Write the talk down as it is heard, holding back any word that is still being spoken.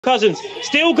Cousins,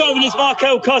 still going is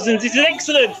Markel Cousins. This is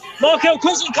excellent. Markel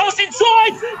Cousins, cross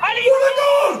inside, and he... What a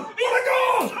goal! What a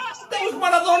goal! That was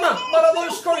Maradona.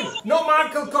 Maradona scoring. No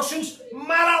Markel Cousins,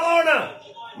 Maradona.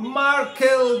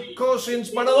 Markel Cousins,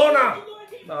 Maradona.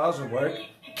 No, that doesn't work.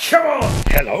 Come on!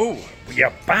 Hello, we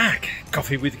are back.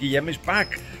 Coffee with Guillem is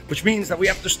back, which means that we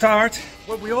have to start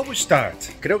where we always start.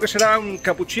 Creo que será un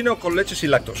cappuccino con leche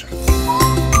sin lactosa.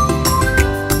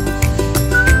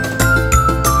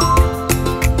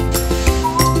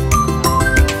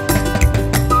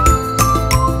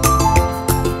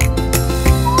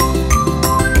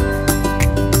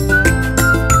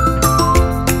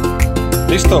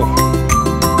 Listo.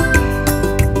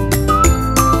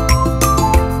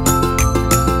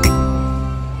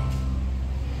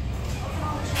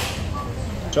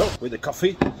 So, with the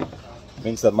coffee,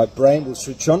 means that my brain will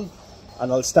switch on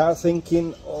and I'll start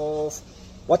thinking of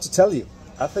what to tell you.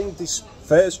 I think this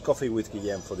first coffee with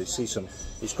Guillem for this season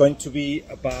is going to be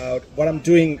about what I'm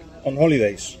doing on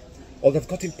holidays. Although I've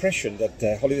got the impression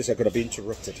that holidays are going to be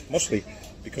interrupted, mostly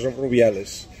because of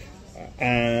Rubiales,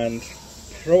 and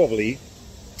probably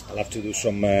I'll have to do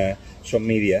some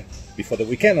media before the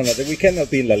weekend, and at the weekend I'll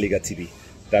be in La Liga TV.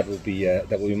 That will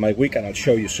be my week, and I'll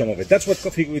show you some of it. That's what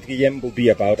Coffee with Guillem will be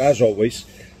about. As always,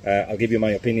 I'll give you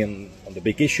my opinion on the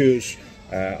big issues.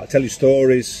 I'll tell you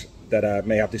stories that I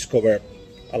may have discovered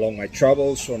along my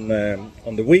travels on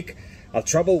the week. I'll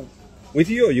travel with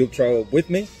you, or you'll travel with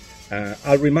me.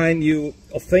 I'll remind you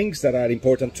of things that are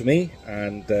important to me,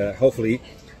 and hopefully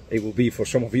it will be for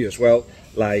some of you as well.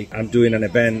 Like I'm doing an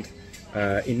event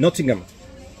in Nottingham,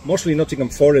 mostly Nottingham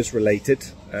Forest related.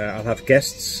 I'll have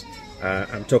guests.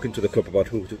 I'm talking to the club about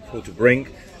who to bring.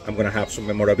 I'm going to have some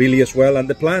memorabilia as well, and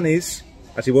the plan is,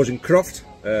 as it was in Croft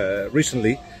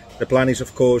recently, the plan is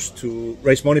of course to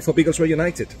raise money for Biggleswade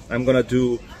United. I'm going to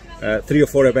do 3 or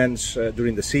 4 events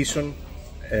during the season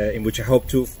in which I hope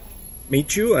to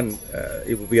meet you, and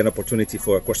it will be an opportunity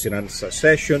for a question and answer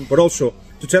session, but also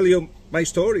to tell you my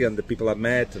story and the people I've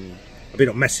met, and a bit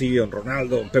of Messi, on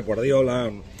Ronaldo, on Pep Guardiola,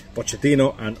 on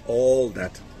Pochettino, and all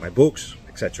that, my books,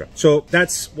 etc. So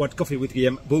that's what Coffee with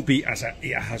Guillem will be, as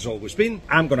it has always been.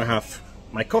 I'm gonna have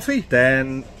my coffee,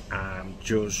 then I'm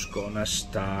just gonna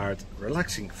start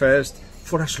relaxing first,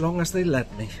 for as long as they let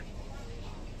me.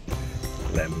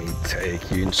 Let me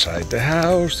take you inside the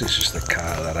house. This is the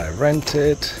car that I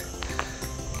rented.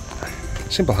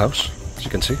 Simple house, as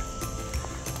you can see.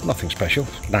 Nothing special,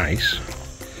 nice.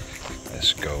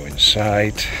 Let's go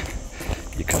inside.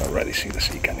 You can already see the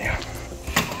sea, can you?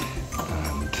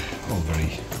 And all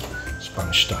very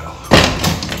Spanish style.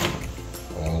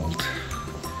 Old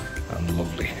and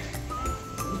lovely.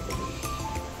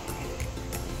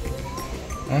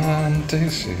 And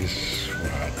this is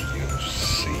what you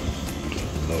see.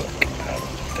 Look at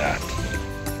that.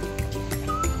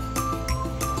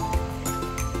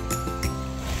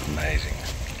 Amazing.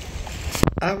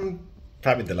 I'm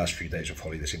having the last few days of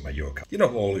holidays in Mallorca. You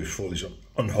know, all your food is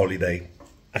on holiday,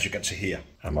 as you can see here.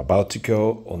 I'm about to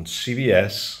go on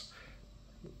CBS.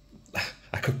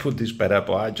 I could put this better,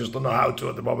 but I just don't know how to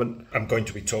at the moment. I'm going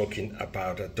to be talking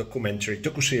about a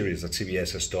docu-series that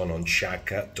CBS has done on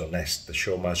Shakhtar Donetsk. The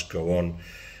show must go on.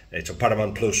 It's on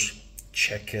Paramount Plus.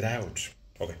 Check it out.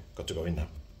 Okay, got to go in now.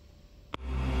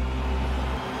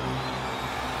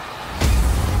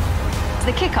 It's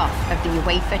the kickoff of the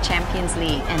UEFA Champions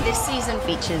League, and this season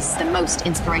features the most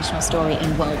inspirational story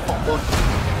in world football.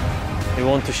 We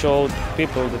want to show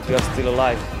people that we are still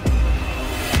alive.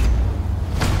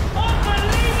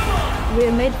 We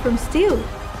are made from steel.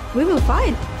 We will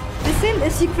fight. The same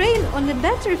as Ukraine on the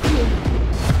battlefield.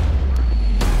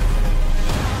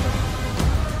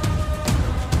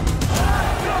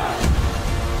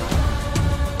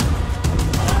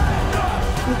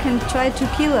 You can try to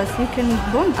kill us, you can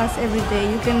bomb us every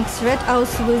day, you can threat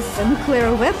us with a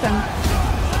nuclear weapon.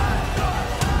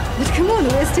 But come on,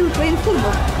 we're still playing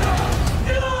football.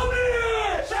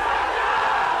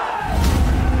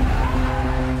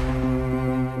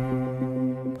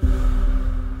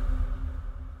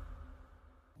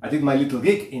 I did my little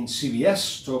gig in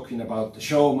CBS talking about the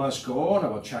show must go on,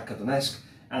 about Shakhtar Donetsk,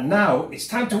 and now it's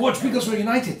time to watch Biggleswade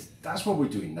United. That's what we're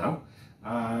doing now.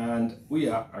 And we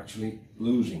are actually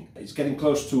losing. It's getting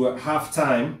close to half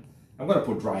time. I'm going to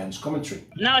put Ryan's commentary.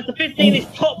 Now it's the 15, it's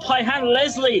popped by Han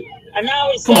Leslie, and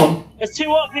now it's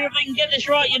 2 up here if they can get this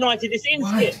right, United. It's in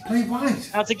skip. Play wide.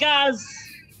 Now to Gaz.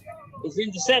 It's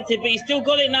intercepted, but he's still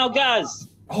got it now, Gaz.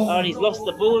 Oh, and he's lost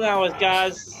the ball now as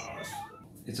Gaz.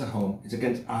 It's at home. It's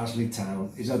against Arsley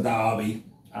Town. It's a derby,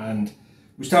 and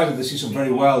we started the season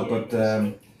very well, but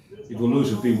if we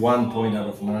lose, it'll be 1 point out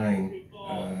of 9.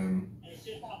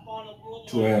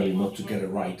 too early not to get it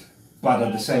right. But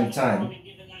at the same time,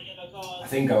 I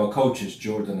think our coaches,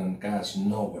 Jordan and Gaz,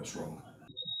 know what's wrong.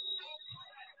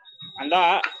 And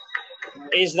that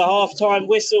is the half-time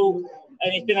whistle,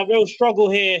 and it's been a real struggle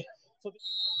here.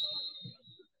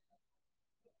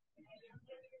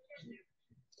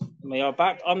 We are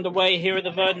back underway here at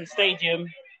the Verdant Stadium.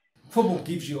 Football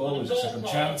gives you always a second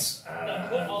chance.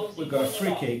 We've got a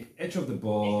free kick, edge of the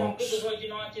box.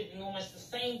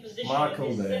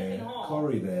 Markle there,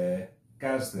 Corey there,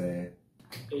 Gaz there.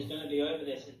 Who's going to be over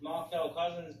this? It's Markel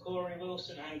Cousins, Corey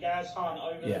Wilson, and Gaz Hunt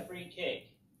over the free kick.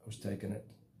 Who's taking it?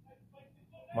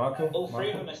 Markle? All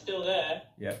three of them are still there.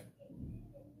 Yeah.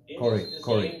 Corey.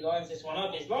 Who lines this one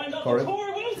up? It's lined up Corey. for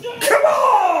Corey Wilson. Come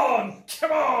on!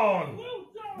 Come on!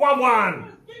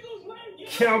 1-1!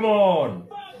 Come on!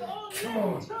 Come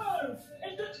on!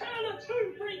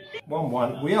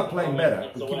 1-1. We are playing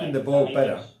better. We're keeping the ball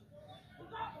better.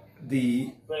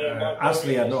 The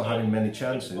Astley are not having many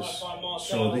chances,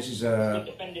 so this is a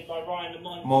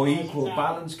more equal,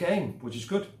 balanced game, which is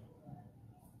good.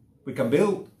 We can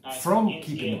build from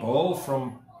keeping the ball,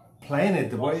 from playing it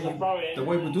the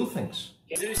way we do things.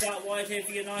 Loose out wide here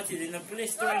for United in the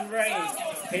blistering rain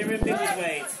here in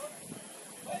Biggleswade.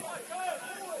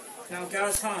 Now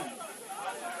Gaz Hunt.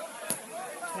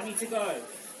 20 to go.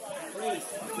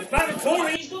 We're back to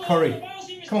Corey. Corey.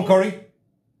 Come on, Corey.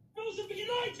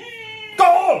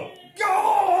 Goal!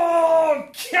 Goal!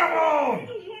 Come on!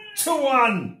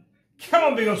 2-1. Come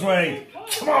on, Biggleswade.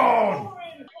 Come on!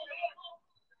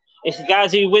 It's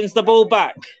Gaz who wins the ball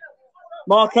back.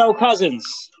 Markel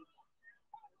Cousins.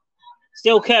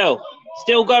 Still Kel.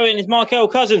 Still going is Markel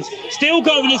Cousins. Still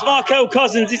going is Markel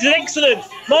Cousins. This is excellent.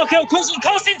 Markel Cousins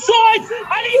cuts inside.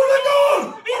 And he... What a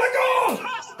goal! What a goal!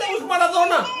 That was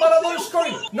Maradona. Maradona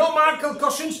scoring. No Markel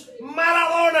Cousins.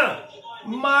 Maradona.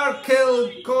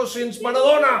 Markel Cousins.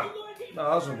 Maradona. No,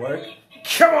 that doesn't work.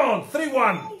 Come on.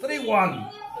 3-1.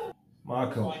 3-1.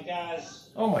 Markel.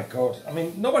 Oh my God. I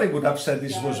mean, nobody would have said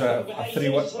this was a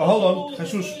 3-1. Oh, hold on.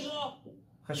 Jesus.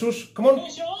 Jesus, come on.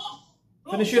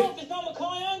 Finish it.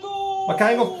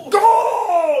 Macango.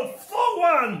 Goal!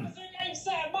 4-1.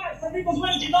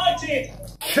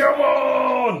 Come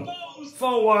on.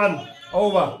 4-1.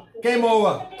 Over. Game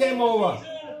over. Game over.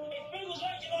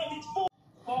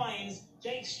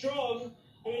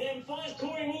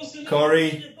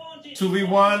 Corey.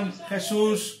 2v1.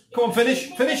 Jesus. Come on, finish.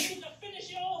 Finish.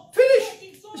 Finish.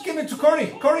 Let's give it to Corey.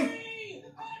 Corey.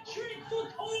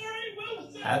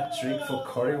 Hat-trick for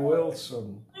Corey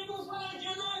Wilson.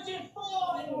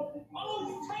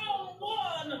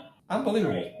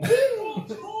 Unbelievable.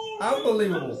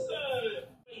 Unbelievable.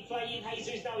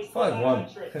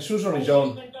 5-1. Jesus on his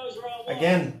own.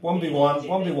 Again, 1v1.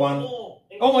 1v1.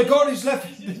 Oh my God, he's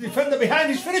left the defender behind.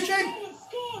 He's finishing.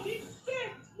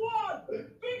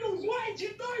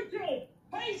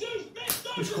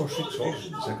 We scored 6 goals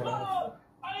in the second half.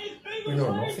 We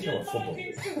know nothing about football.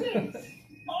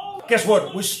 Guess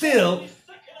what? We're still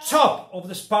top of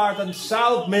the Spartan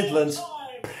South Midlands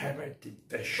Premier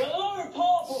Division.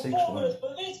 6-1.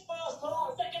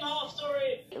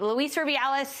 Luis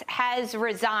Rubiales has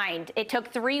resigned. It took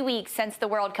 3 weeks since the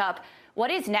World Cup. What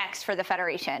is next for the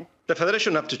Federation? The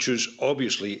Federation have to choose,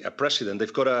 obviously, a president.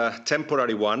 They've got a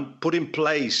temporary one put in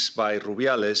place by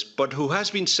Rubiales, but who has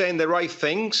been saying the right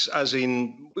things, as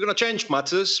in, we're going to change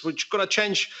matters, we're going to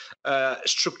change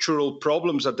structural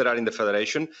problems that there are in the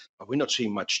Federation, but we're not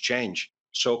seeing much change.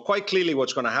 So quite clearly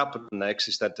what's going to happen next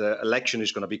is that the election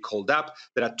is going to be called up.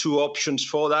 There are 2 options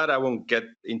for that. I won't get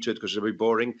into it because it'll be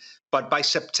boring. But by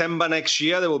September next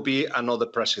year, there will be another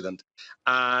president.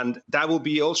 And that will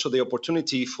be also the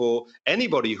opportunity for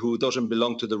anybody who doesn't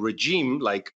belong to the regime,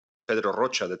 like Pedro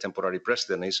Rocha, the temporary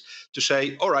president, is, to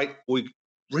say, all right, we're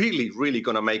really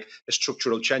going to make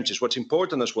structural changes. What's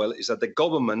important as well is that the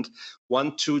government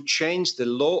want to change the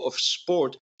law of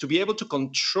sport to be able to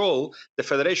control the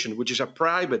federation, which is a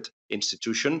private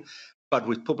institution, but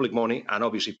with public money and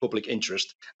obviously public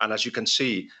interest. And as you can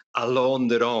see, alone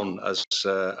their own, as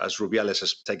Rubiales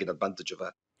has taken advantage of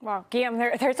that. Wow,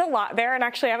 Guillem, there's a lot there, and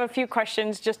actually I have a few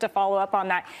questions just to follow up on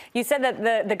that. You said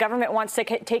that the government wants to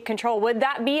take control. Would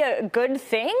that be a good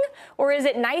thing, or is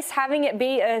it nice having it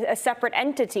be a separate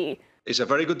entity? It's a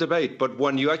very good debate, but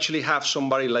when you actually have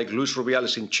somebody like Luis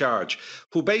Rubiales in charge,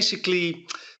 who basically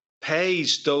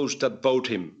pays those that vote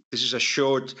him. This is a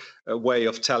short way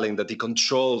of telling that he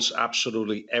controls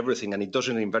absolutely everything, and he does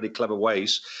it in very clever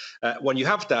ways. When you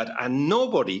have that, and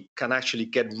nobody can actually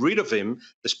get rid of him,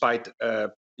 despite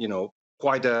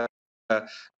quite a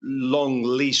long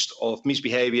list of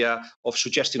misbehavior, of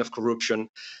suggestion of corruption.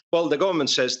 Well, the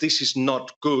government says this is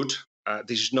not good.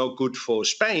 This is no good for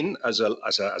Spain as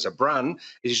a brand.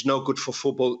 It is no good for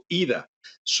football either.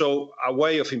 So a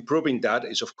way of improving that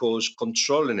is, of course,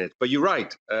 controlling it. But you're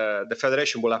right. The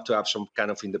federation will have to have some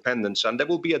kind of independence, and there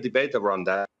will be a debate around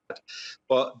that.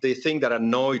 But the thing that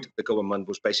annoyed the government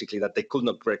was basically that they could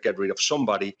not get rid of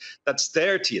somebody that's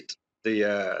dirtied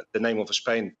the name of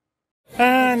Spain.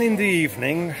 And in the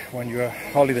evening, when your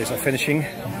holidays are finishing,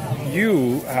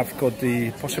 you have got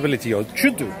the possibility, or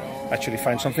should do, actually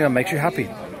find something that makes you happy.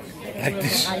 Like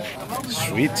this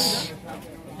sweets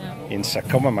in Sa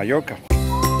Coma, Mallorca.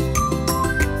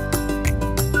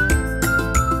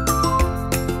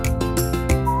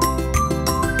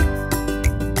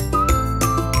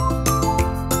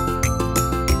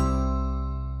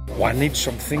 One needs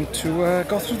something to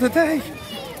go through the day.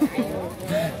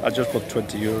 I just bought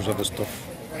 20 euros of the stuff.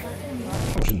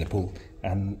 I was in the pool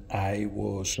and I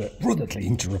was rudely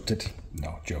interrupted,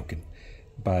 no joking,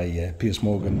 by Piers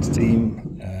Morgan's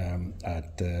team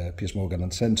at Piers Morgan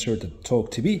Uncensored at Talk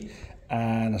TV,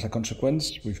 and as a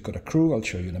consequence we've got a crew, I'll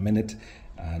show you in a minute,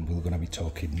 and we're going to be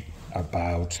talking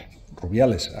about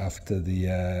Rubiales after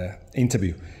the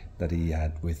interview that he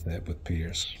had with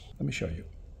Piers. Let me show you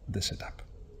the setup.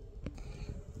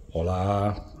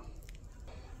 Hola.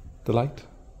 The light,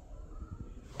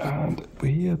 and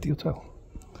we're here at the hotel.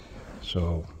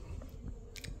 So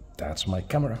that's my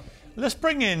camera. Let's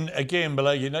bring in Guillem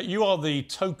Balague. You are the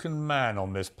token man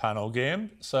on this panel,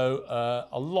 Guillem, so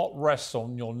a lot rests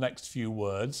on your next few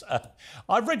words.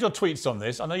 I've read your tweets on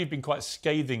this. I know you've been quite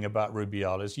scathing about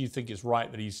Rubiales. You think it's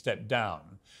right that he stepped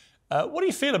down. What do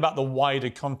you feel about the wider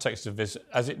context of this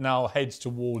as it now heads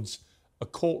towards a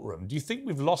courtroom? Do you think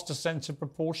we've lost a sense of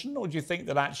proportion, or do you think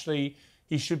that actually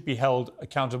he should be held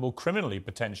accountable criminally,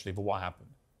 potentially, for what happened?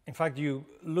 In fact, you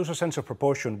lose a sense of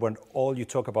proportion when all you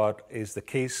talk about is the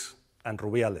case and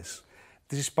Rubiales.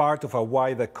 This is part of a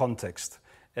wider context.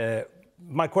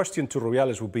 My question to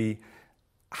Rubiales would be,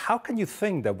 how can you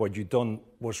think that what you've done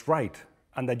was right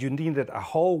and that you needed a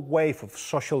whole wave of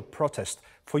social protest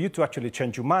for you to actually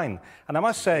change your mind? And I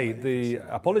must say, the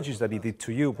apologies that he did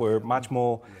to you were much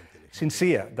more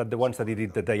sincere than the ones that he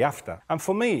did the day after. And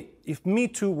for me, if Me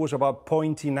Too was about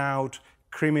pointing out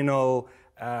criminal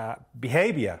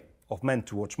behavior of men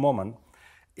towards women,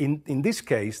 in this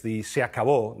case, the Se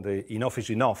Acabó, the enough is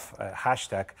enough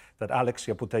hashtag that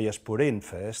Alexia Putellas put in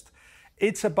first,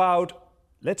 it's about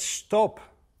let's stop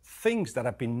things that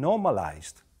have been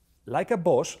normalized, like a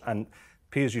boss, and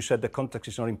Piers, you said the context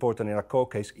is not important in a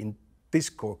court case. In this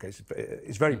court case,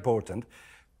 it's very important,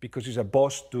 because he's a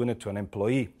boss doing it to an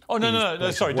employee. Oh,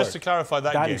 no, sorry, just to clarify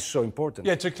that. That is so important.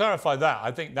 Yeah, to clarify that,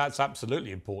 I think that's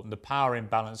absolutely important. The power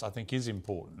imbalance, I think, is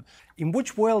important. In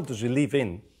which world does he live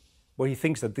in where he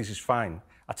thinks that this is fine?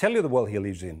 I'll tell you the world he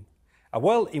lives in. A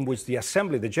world in which the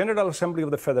Assembly, the General Assembly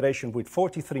of the Federation, with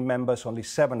 43 members, only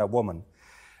 7 are women.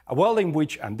 A world in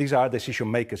which, and these are decision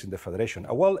makers in the Federation,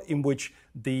 a world in which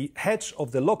the heads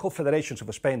of the local federations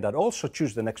of Spain that also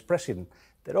choose the next president,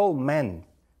 they're all men.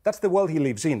 That's the world he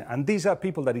lives in. And these are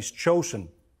people that he's chosen,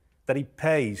 that he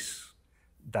pays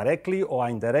directly or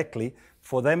indirectly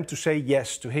for them to say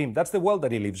yes to him. That's the world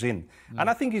that he lives in. And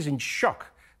I think he's in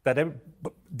shock that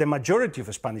the majority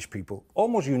of Spanish people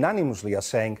almost unanimously are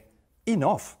saying,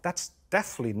 enough, that's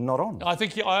definitely not on.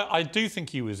 I do think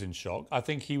he was in shock. I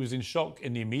think he was in shock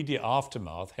in the immediate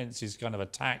aftermath, hence his kind of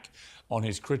attack on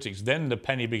his critics. Then the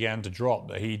penny began to drop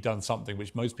that he'd done something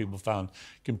which most people found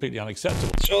completely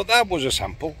unacceptable. So that was a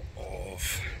sample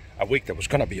of a week that was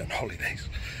going to be on holidays,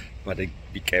 but it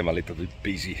became a little bit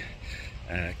busy.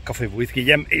 Coffee with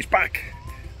Guillem is back,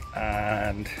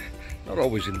 and not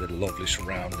always in the lovely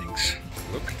surroundings.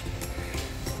 Look.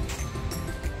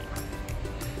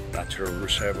 Natural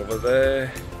reserve over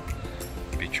there,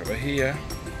 beach over here.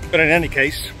 But in any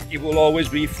case, it will always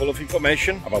be full of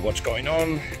information about what's going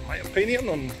on, my opinion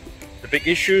on the big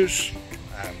issues,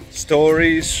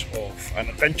 stories and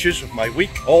adventures of my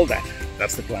week, all that.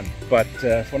 That's the plan. But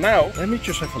for now, let me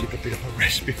just have a little bit of a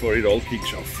rest before it all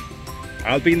kicks off.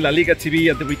 I'll be in La Liga TV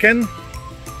at the weekend.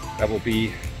 That will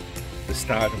be the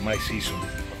start of my season.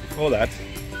 But before that,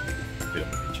 a bit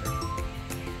of